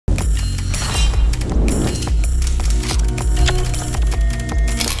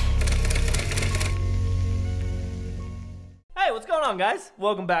on, guys?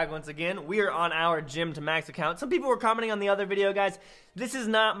 Welcome back once again. We are on our Gym to Max account. Some people were commenting on the other video, guys. This is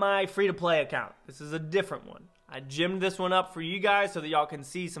not my free-to-play account. This is a different one. I gymmed this one up for you guys so that y'all can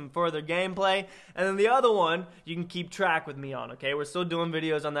see some further gameplay. And then the other one, you can keep track with me on, okay? We're still doing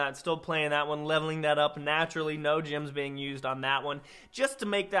videos on that, still playing that one, leveling that up naturally. No gyms being used on that one. Just to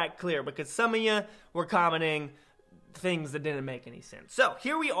make that clear, because some of you were commenting things that didn't make any sense. So,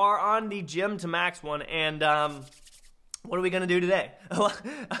 here we are on the Gym to Max one, and, what are we going to do today?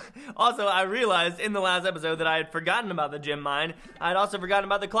 Also, I realized in the last episode that I had forgotten about the gym mine. I had also forgotten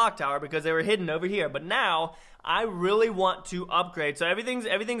about the clock tower because they were hidden over here. But now, I really want to upgrade. So everything's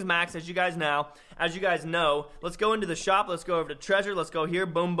maxed, as you guys know. Let's go into the shop. Let's go over to treasure. Let's go here.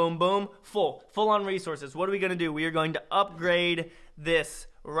 Boom, boom, boom. Full on resources. What are we going to do? We are going to upgrade this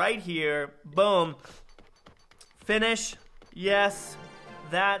right here. Boom. Finish. Yes.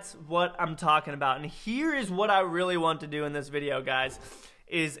 That's what I'm talking about. And here is what I really want to do in this video, guys,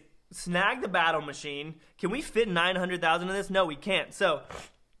 is snag the battle machine. Can we fit 900,000 in this? No, we can't. So,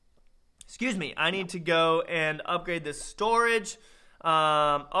 excuse me, I need to go and upgrade this storage.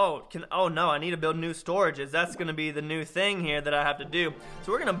 Oh no, I need to build new storages. That's going to be the new thing here that I have to do.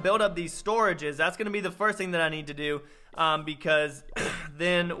 So we're going to build up these storages. That's going to be the first thing that I need to do, because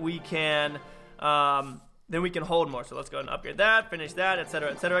then we can hold more. So let's go ahead and upgrade that, finish that,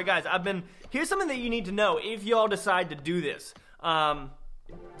 etc., etc. Guys, here's something that you need to know if y'all decide to do this.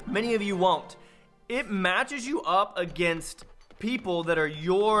 Many of you won't. It matches you up against people that are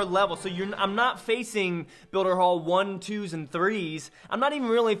your level. So I'm not facing Builder Hall 1, 2s, and 3s. I'm not even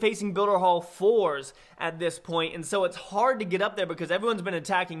really facing Builder Hall 4s at this point, and so it's hard to get up there because everyone's been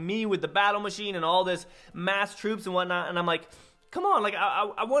attacking me with the battle machine and all this mass troops and whatnot, and I'm like, come on, like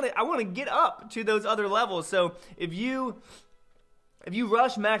I want to get up to those other levels. So if you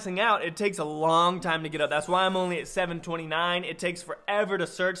rush maxing out, it takes a long time to get up. That's why I'm only at 729. It takes forever to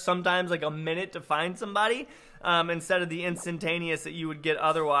search, sometimes like a minute to find somebody, instead of the instantaneous that you would get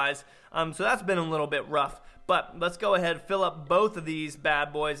otherwise. So that's been a little bit rough. But let's go ahead, fill up both of these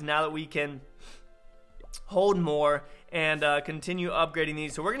bad boys now that we can hold more and continue upgrading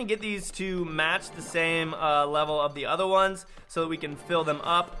these. So we're going to get these to match the same level of the other ones so that we can fill them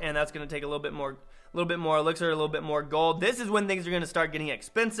up, and that's going to take a little bit more elixir, a little bit more gold. This is when things are going to start getting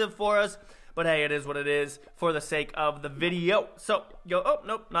expensive for us, but hey, it is what it is for the sake of the video. So go, oh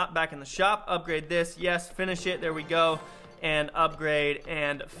nope, not back in the shop. Upgrade this, yes, finish it, there we go, and upgrade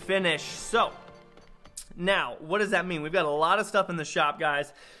and finish. So now, what does that mean? We've got a lot of stuff in the shop,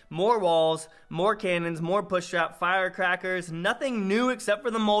 guys. More walls, more cannons, more push trap, firecrackers. Nothing new except for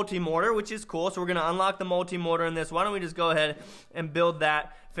the multi-mortar, which is cool. So we're going to unlock the multi-mortar in this. Why don't we just go ahead and build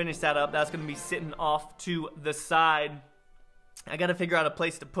that, finish that up. That's going to be sitting off to the side. I got to figure out a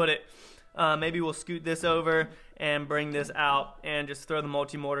place to put it. Maybe we'll scoot this over and bring this out and just throw the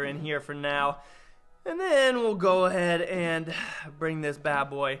multi-mortar in here for now. And then we'll go ahead and bring this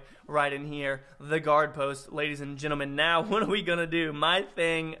bad boy right in here, the guard post, ladies and gentlemen. Now, what are we going to do? The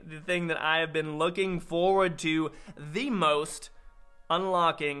thing that I have been looking forward to the most,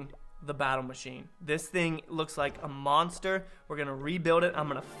 unlocking the battle machine. This thing looks like a monster. We're going to rebuild it. I'm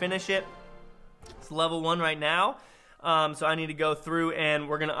going to finish it. It's level 1 right now. So I need to go through and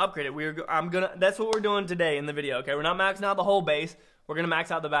we're going to upgrade it. That's what we're doing today in the video, okay? We're not maxing out the whole base. We're going to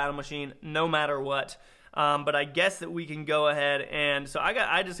max out the battle machine no matter what. But I guess that we can go ahead and... So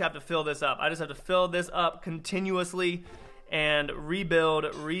I just have to fill this up. I just have to fill this up continuously and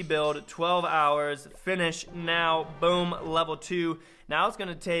rebuild, 12 hours, finish now, boom, level 2. Now it's going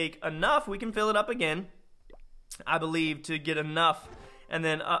to take enough. We can fill it up again, I believe, to get enough. And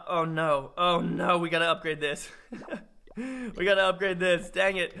then, oh no, we got to upgrade this. We gotta upgrade this.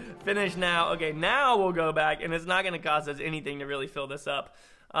 Dang it. Finish now. Okay, now we'll go back, and it's not gonna cost us anything to really fill this up.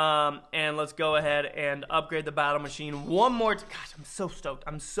 And let's go ahead and upgrade the battle machine one more time. Gosh, I'm so stoked.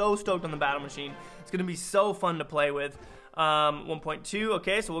 I'm so stoked on the battle machine. It's gonna be so fun to play with. 1.2.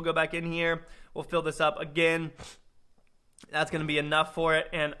 Okay, so we'll go back in here. We'll fill this up again. That's going to be enough for it.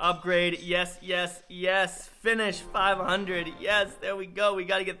 And upgrade. Yes, yes, yes. Finish 500. Yes, there we go. We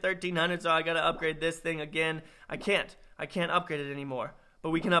got to get 1300, so I got to upgrade this thing again. I can't upgrade it anymore. But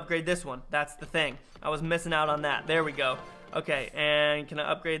we can upgrade this one. That's the thing. I was missing out on that. There we go. Okay, and can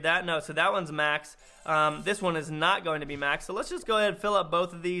I upgrade that? No, so that one's max. This one is not going to be max. So let's just go ahead and fill up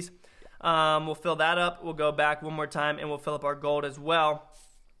both of these. We'll fill that up. We'll go back one more time, and we'll fill up our gold as well.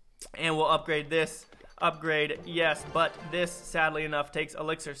 And we'll upgrade this. Upgrade, yes, but this, sadly enough, takes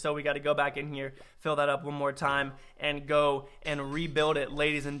elixir, so we got to go back in here, fill that up one more time, and go and rebuild it,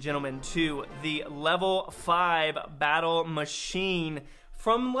 ladies and gentlemen, to the level 5 battle machine.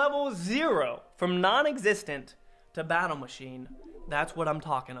 From level 0, from non-existent to battle machine, That's what I'm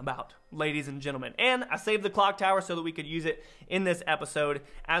talking about, ladies and gentlemen. And I saved the clock tower so that we could use it in this episode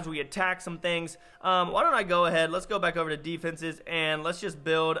as we attack some things. Why don't I go ahead, let's go back over to defenses, and let's just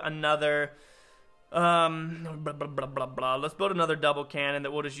build another, let's build another double cannon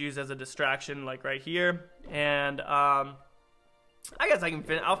that we'll just use as a distraction, like right here. And I guess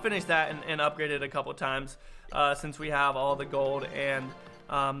I'll finish that and upgrade it a couple times since we have all the gold and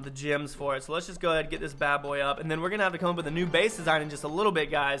the gems for it. So let's just go ahead and get this bad boy up, and then we're gonna have to come up with a new base design in just a little bit,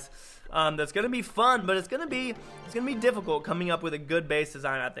 guys. That's gonna be fun, but it's gonna be difficult coming up with a good base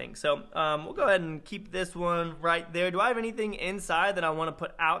design, I think. So we'll go ahead and keep this one right there. Do I have anything inside that I want to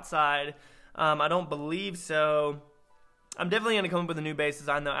put outside? I don't believe so. I'm definitely gonna come up with a new base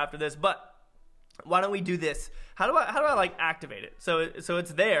design though after this, but why don't we do this? How do I like activate it? So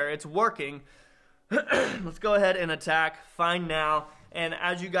it's there, it's working. Let's go ahead and attack, find now. And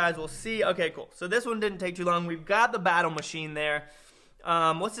as you guys will see, okay, cool. So this one didn't take too long. We've got the battle machine there.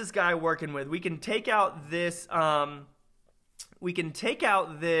 What's this guy working with? We can take out this, oh,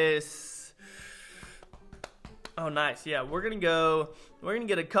 nice. Yeah, we're gonna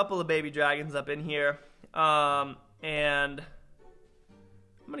get a couple of baby dragons up in here. And I'm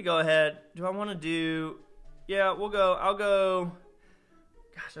gonna go ahead. Do I want to do, yeah, I'll go,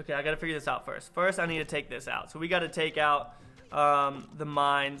 gosh, okay, I gotta figure this out first. First, I need to take this out. So we gotta take out the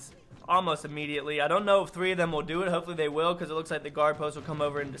mines almost immediately. I don't know if 3 of them will do it. Hopefully they will, because it looks like the guard post will come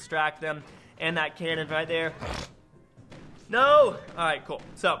over and distract them. And that cannon right there. No! Alright, cool.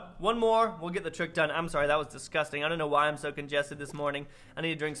 So, one more. We'll get the trick done. I'm sorry, that was disgusting. I don't know why I'm so congested this morning. I need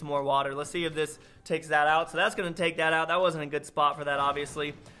to drink some more water. Let's see if this takes that out. So that's going to take that out. That wasn't a good spot for that,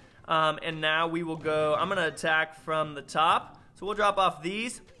 obviously. And now we will go, I'm going to attack from the top. So we'll drop off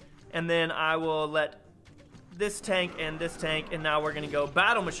these. And then I will let this tank, and now we're gonna go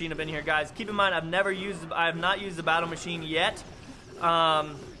battle machine up in here, guys. Keep in mind, I have not used the battle machine yet.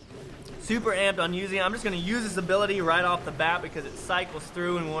 Super amped on using it. I'm just gonna use this ability right off the bat because it cycles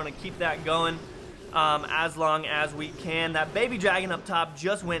through, and we want to keep that going as long as we can. That baby dragon up top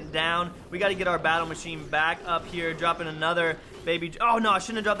just went down. We got to get our battle machine back up here, dropping another baby. Oh no, I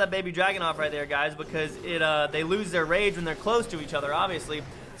shouldn't have dropped that baby dragon off right there, guys, because they lose their rage when they're close to each other, obviously.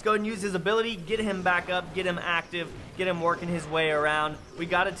 Let's go ahead and use his ability, get him back up, get him active, get him working his way around. We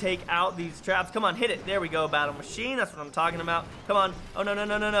got to take out these traps. Come on, hit it. There we go, battle machine. That's what I'm talking about. Come on. Oh, no.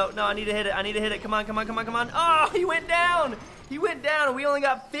 No, I need to hit it. I need to hit it. Come on. Oh, he went down. He went down, and we only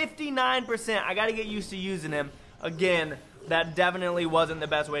got 59%. I got to get used to using him. Again, that definitely wasn't the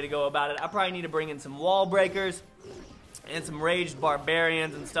best way to go about it. I probably need to bring in some wall breakers and some raged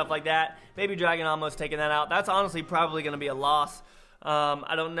barbarians and stuff like that. Baby dragon almost taking that out. That's honestly probably going to be a loss.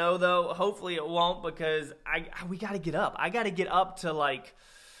 I don't know though. Hopefully it won't, because we got to get up. I got to get up to, like,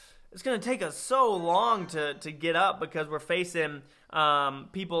 it's going to take us so long to get up because we're facing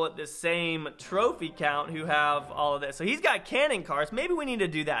people at the same trophy count who have all of this. So he's got cannon cars. Maybe we need to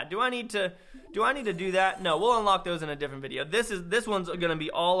do that. Do I need to do that? No, we'll unlock those in a different video. This one's going to be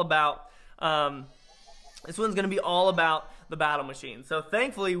all about the battle machine. So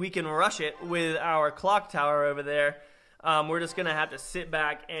thankfully we can rush it with our clock tower over there. We're just going to have to sit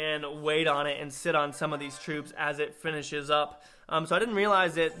back and wait on it and sit on some of these troops as it finishes up. So I didn't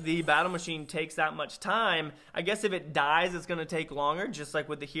realize that the battle machine takes that much time. I guess if it dies, it's going to take longer, just like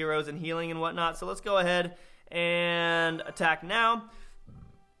with the heroes and healing and whatnot. So let's go ahead and attack now.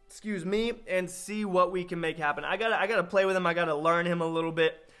 Excuse me, and see what we can make happen. I gotta play with him. I gotta learn him a little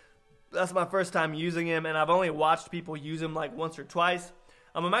bit. That's my first time using him, and I've only watched people use him like once or twice.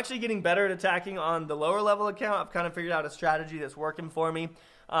 I'm actually getting better at attacking on the lower level account. I've kind of figured out a strategy that's working for me.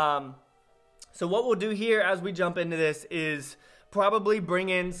 So what we'll do here as we jump into this is probably bring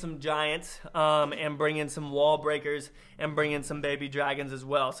in some giants and bring in some wall breakers and bring in some baby dragons as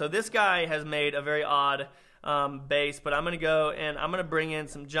well. So this guy has made a very odd base, but I'm going to go and I'm going to bring in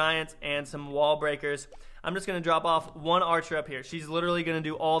some giants and some wall breakers. I'm just going to drop off one archer up here. She's literally going to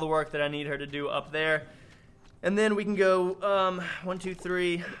do all the work that I need her to do up there. And then we can go 1, 2,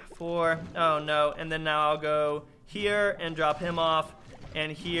 3, 4. Oh no! And then now I'll go here and drop him off,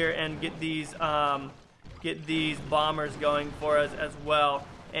 and here and get these bombers going for us as well.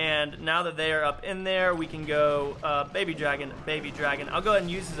 And now that they are up in there, we can go baby dragon. I'll go ahead and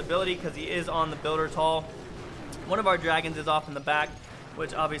use his ability because he is on the builder's hall. One of our dragons is off in the back,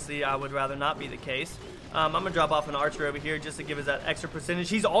 which obviously I would rather not be the case. I'm going to drop off an archer over here just to give us that extra percentage.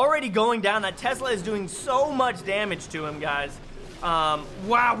 He's already going down. That Tesla is doing so much damage to him, guys.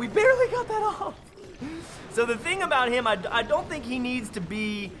 Wow, we barely got that off. So the thing about him, I don't think he needs to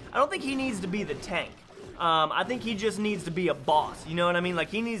be the tank. I think he just needs to be a boss, you know what I mean? Like,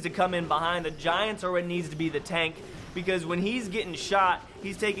 he needs to come in behind the Giants, or it needs to be the tank, because when he's getting shot,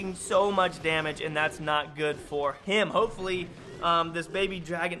 he's taking so much damage, and that's not good for him. Hopefully, this baby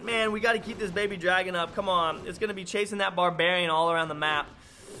dragon, man, we got to keep this baby dragon up. Come on, it's going to be chasing that barbarian all around the map.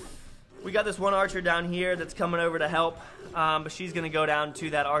 We got this one archer down here that's coming over to help, but she's going to go down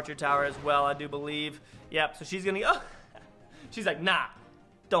to that archer tower as well, I do believe. Yep, so she's going to go. She's like, nah,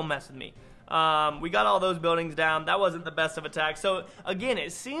 don't mess with me. We got all those buildings down. That wasn't the best of attacks. So, again,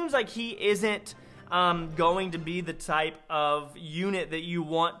 it seems like he isn't going to be the type of unit that you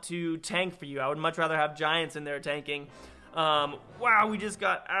want to tank for you. I would much rather have Giants in there tanking. Wow, we just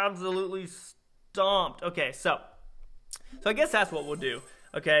got absolutely stomped. Okay, so I guess that's what we'll do.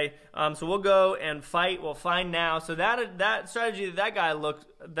 Okay, so we'll go and fight. We'll find now. So that strategy that guy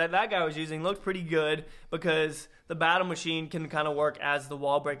was using looked pretty good, because the battle machine can kind of work as the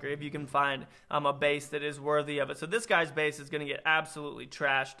wall breaker if you can find a base that is worthy of it. So this guy's base is going to get absolutely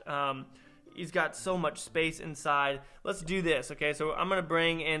trashed. He's got so much space inside. Let's do this. Okay, so I'm going to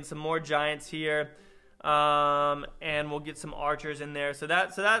bring in some more Giants here, and we'll get some archers in there. So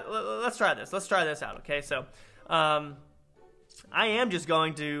let's try this. Let's try this out. Okay, so I am just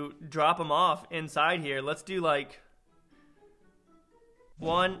going to drop them off inside here. Let's do like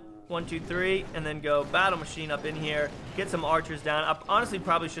 1, 2, 3, and then go battle machine up in here. Get some archers down. I honestly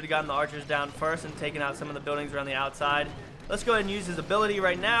probably should have gotten the archers down first and taken out some of the buildings around the outside. Let's go ahead and use his ability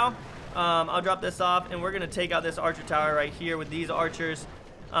right now. I'll drop this off, and we're going to take out this archer tower right here with these archers.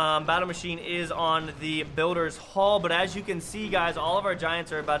 Battle machine is on the builder's hall, but as you can see, guys, all of our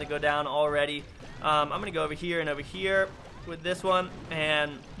Giants are about to go down already. I'm going to go over here and over here with this one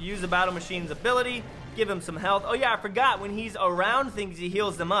and use the battle machine's ability, give him some health. Oh yeah, I forgot, when he's around things, he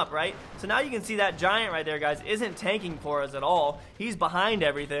heals them up, right? So now you can see that Giant right there, guys, isn't tanking for us at all. He's behind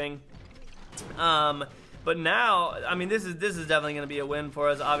everything. But now, I mean, this is definitely going to be a win for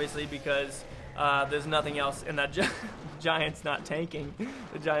us, obviously, because there's nothing else in that Giant's not tanking.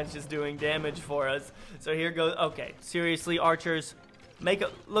 The Giant's just doing damage for us. So here goes. Okay, seriously, archers,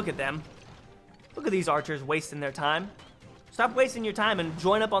 look at them. Look at these archers wasting their time. Stop wasting your time and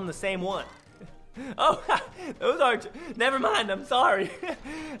join up on the same one. Oh, those archers. Never mind, I'm sorry.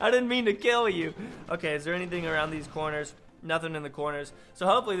 I didn't mean to kill you. Okay, is there anything around these corners? Nothing in the corners. So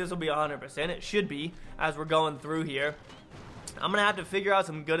hopefully this will be 100%. It should be, as we're going through here. I'm going to have to figure out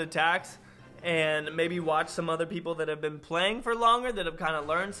some good attacks and maybe watch some other people that have been playing for longer, that have kind of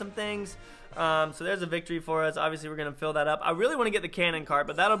learned some things. So there's a victory for us. Obviously, we're going to fill that up. I really want to get the cannon cart,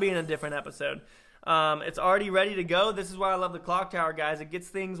 but that'll be in a different episode. It's already ready to go. This is why I love the clock tower, guys. It gets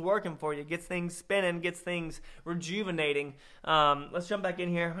things working for you. It gets things spinning, gets things rejuvenating. Let's jump back in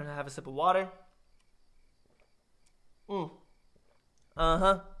here. I'm going to have a sip of water.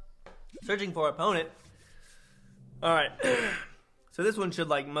 Searching for opponent. Alright. So this one should,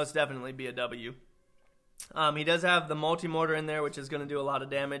 like, most definitely be a W. He does have the multi-mortar in there, which is going to do a lot of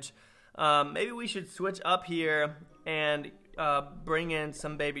damage. Maybe we should switch up here and bring in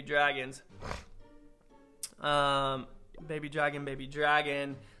some baby dragons. Baby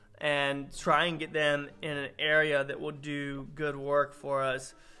dragon, and try and get them in an area that will do good work for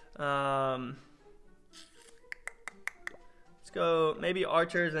us. Let's go maybe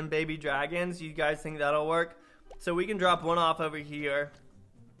archers and baby dragons. You guys think that'll work? So we can drop one off over here.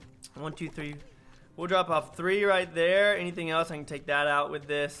 1, 2, 3. We'll drop off 3 right there. Anything else, I can take that out with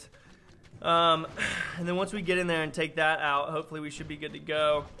this. And then once we get in there and take that out, hopefully we should be good to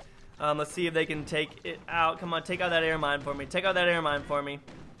go. Let's see if they can take it out. Come on, take out that air mine for me. Take out that air mine for me.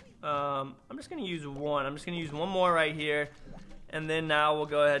 I'm just going to use one. I'm just going to use one more right here. And then now we'll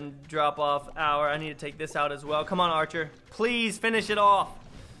go ahead and drop off our... I need to take this out as well. Come on, Archer. Please finish it off.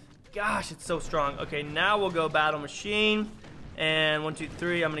 Gosh, it's so strong. Okay, now we'll go battle machine. And 1, 2,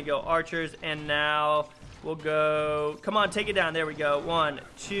 3. I'm going to go archers. And now we'll go... Come on, take it down. There we go. 1,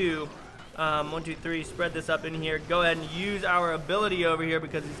 2... 1, 2, 3, spread this up in here. Go ahead and use our ability over here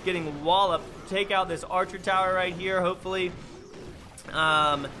because he's getting walloped. Take out this archer tower right here, hopefully.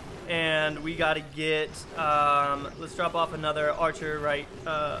 And we got to get, let's drop off another archer right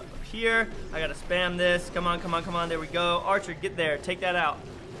here. I got to spam this. Come on, come on, come on. There we go. Archer, get there. Take that out.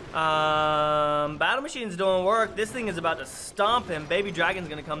 Battle machine's doing work. This thing is about to stomp him. Baby dragon's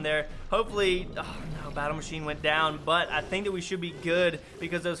going to come there. Hopefully, oh no, battle machine went down, but I think that we should be good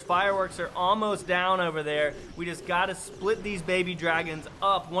because those fireworks are almost down over there. We just got to split these baby dragons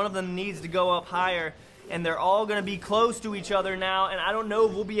up. One of them needs to go up higher, and they're all going to be close to each other now, and I don't know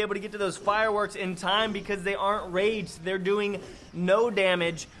if we'll be able to get to those fireworks in time because they aren't raged. They're doing no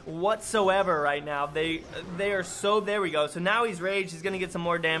damage whatsoever right now. They are so... There we go. So now he's raged. He's going to get some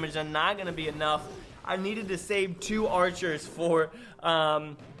more damage, and not going to be enough. I needed to save 2 archers for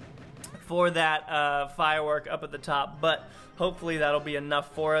that firework up at the top, but hopefully that'll be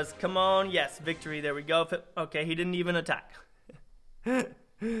enough for us. Come on, yes, victory, there we go. Okay, he didn't even attack.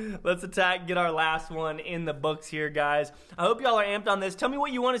 Let's attack, get our last one in the books here, guys. I hope y'all are amped on this. Tell me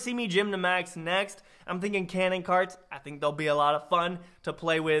what you want to see me gym to max next. I'm thinking cannon carts. I think they'll be a lot of fun to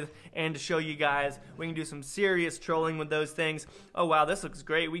play with and to show you guys. We can do some serious trolling with those things. Oh, wow, this looks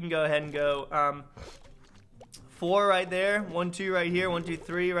great. We can go ahead and go 4 right there, 1, 2 right here, 1, 2,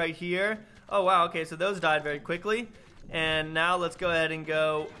 3 right here. Oh, wow, okay, so those died very quickly. And now let's go ahead and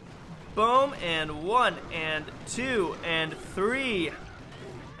go boom, and 1, and 2, and 3.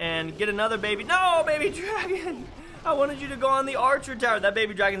 And get another baby. No, baby dragon! I wanted you to go on the archer tower. That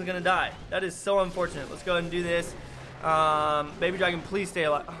baby dragon's gonna die. That is so unfortunate. Let's go ahead and do this. Baby dragon, please stay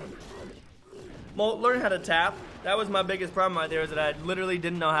alive. MOLT, learn how to tap. That was my biggest problem right there, is that I literally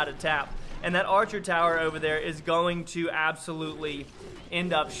didn't know how to tap. And that archer tower over there is going to absolutely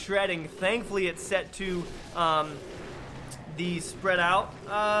end up shredding. Thankfully, it's set to the spread out,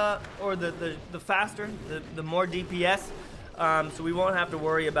 or the faster, the more DPS. So we won't have to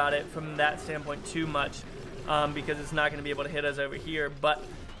worry about it from that standpoint too much, because it's not going to be able to hit us over here. But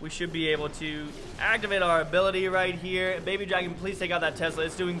we should be able to activate our ability right here. Baby dragon, please take out that Tesla.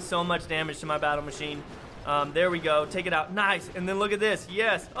 It's doing so much damage to my battle machine. There we go. Take it out. Nice. And then look at this.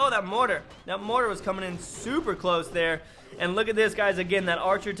 Yes. Oh, that mortar. That mortar was coming in super close there. And look at this, guys. Again, that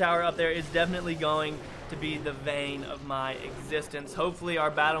archer tower up there is definitely going to be the vein of my existence. Hopefully our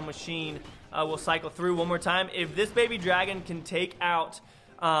battle machine will cycle through one more time. If this baby dragon can take out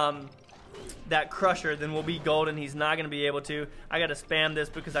that crusher, then we'll be golden. He's not going to be able to. I got to spam this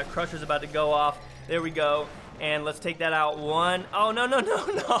because that crusher's about to go off. There we go. And let's take that out. 1. Oh, no, no, no,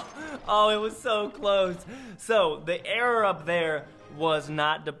 no. Oh, it was so close. So the error up there was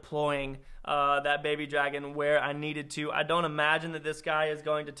not deploying that baby dragon where I needed to. I don't imagine that this guy is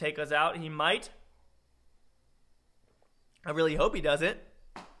going to take us out. He might. I really hope he doesn't.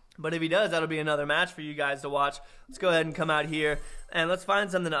 But if he does, that'll be another match for you guys to watch. Let's go ahead and come out here, and let's find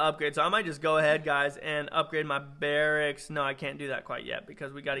something to upgrade. So I might just go ahead, guys, and upgrade my barracks. No, I can't do that quite yet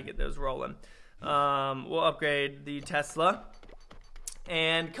because we got to get those rolling. We'll upgrade the Tesla.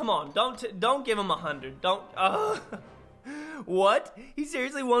 And come on, don't give him 100. Don't. What? He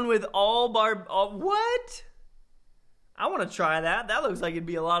seriously won with all what? I want to try that. That looks like it'd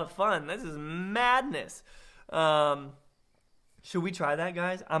be a lot of fun. This is madness. Should we try that,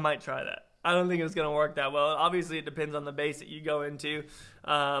 guys? I might try that. I don't think it's going to work that well. Obviously, it depends on the base that you go into.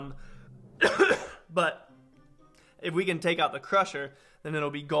 But if we can take out the crusher, then it'll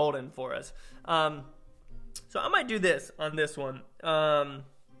be golden for us. So I might do this on this one.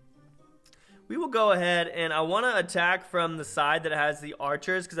 We will go ahead, and I want to attack from the side that has the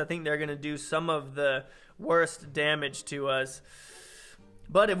archers, because I think they're going to do some of the worst damage to us.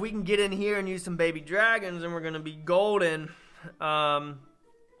 But if we can get in here and use some baby dragons, then we're going to be golden. Why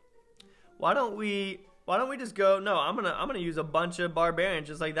don't we just go? No, I'm gonna use a bunch of barbarians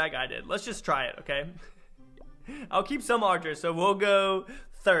just like that guy did. Let's just try it, okay? I'll keep some archers, so we'll go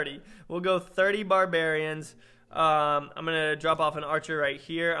 30. We'll go 30 barbarians. I'm gonna drop off an archer right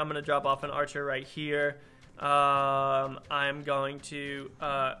here. I'm gonna drop off an archer right here. I'm going to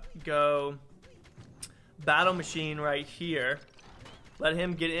go battle machine right here. Let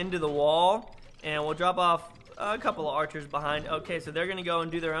him get into the wall, and we'll drop off a couple of archers behind. Okay, so they're gonna go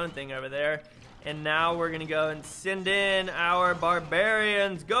and do their own thing over there, and now we're gonna go and send in our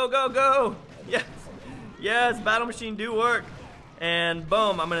barbarians. Go, go, go! Yes, yes, battle machine do work. And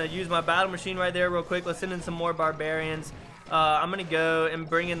boom, I'm gonna use my battle machine right there real quick. Let's send in some more barbarians. I'm gonna go and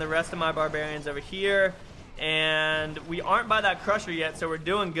bring in the rest of my barbarians over here, and we aren't by that crusher yet, so we're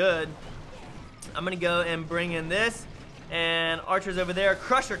doing good. I'm gonna go and bring in this, and archers over there,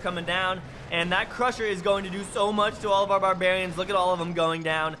 crusher coming down, and that crusher is going to do so much to all of our barbarians. Look at all of them going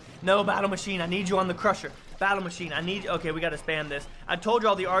down. No, battle machine, I need you on the crusher. Battle machine, I need. Okay, we got to spam this. I told you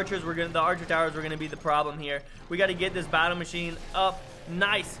all the archers were the archer towers were gonna be the problem here. We got to get this battle machine up.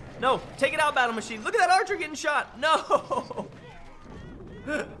 Nice. No, take it out, battle machine. Look at that archer getting shot. No.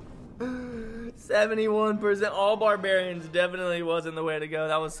 71%. All barbarians definitely wasn't the way to go.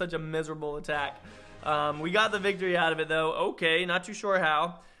 That was such a miserable attack. We got the victory out of it though. Okay, not too sure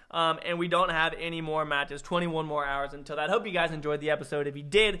how. And we don't have any more matches. 21 more hours until that. Hope you guys enjoyed the episode. If you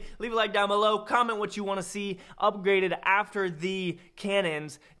did, leave a like down below. Comment what you want to see upgraded after the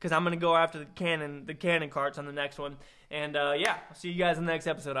cannons, because I'm going to go after the cannon carts on the next one. And yeah, I'll see you guys in the next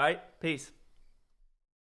episode, alright? Peace.